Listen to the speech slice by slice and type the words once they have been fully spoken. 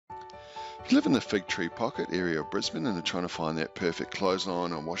If you live in the Fig Tree Pocket area of Brisbane and are trying to find that perfect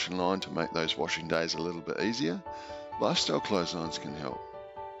clothesline or washing line to make those washing days a little bit easier, Lifestyle Clotheslines can help.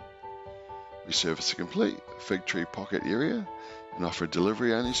 We service a complete Fig Tree Pocket area and offer a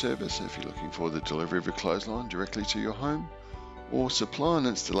delivery-only service if you're looking for the delivery of a clothesline directly to your home, or supply and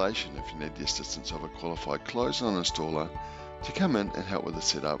installation if you need the assistance of a qualified clothesline installer to come in and help with the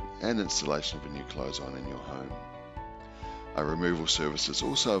setup and installation of a new clothesline in your home. A removal service is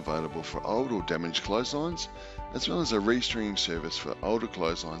also available for old or damaged clotheslines, as well as a restringing service for older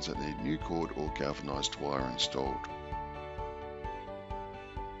clotheslines that need new cord or galvanised wire installed.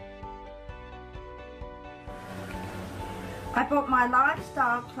 I bought my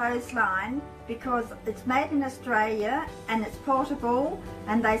Lifestyle clothesline because it's made in Australia and it's portable,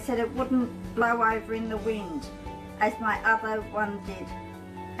 and they said it wouldn't blow over in the wind as my other one did.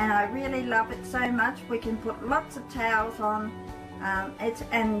 And I really love it so much. We can put lots of towels on it,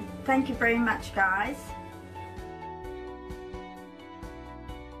 and thank you very much, guys.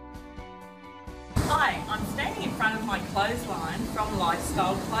 Hi, I'm standing in front of my clothesline from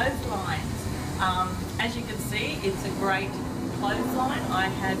Lifestyle Clotheslines. As you can see, it's a great clothesline. I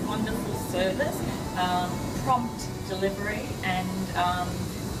had wonderful service, prompt delivery, and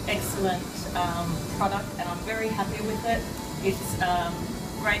excellent product, and I'm very happy with it. It's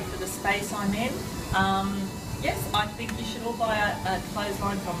great for the space I'm in. Yes, I think you should all buy a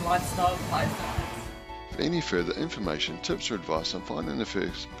clothesline from Lifestyle Clotheslines. For any further information, tips or advice on finding the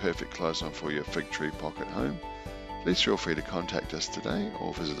perfect clothesline for your Fig Tree Pocket home, please feel free to contact us today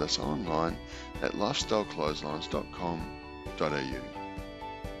or visit us online at lifestyleclotheslines.com.au.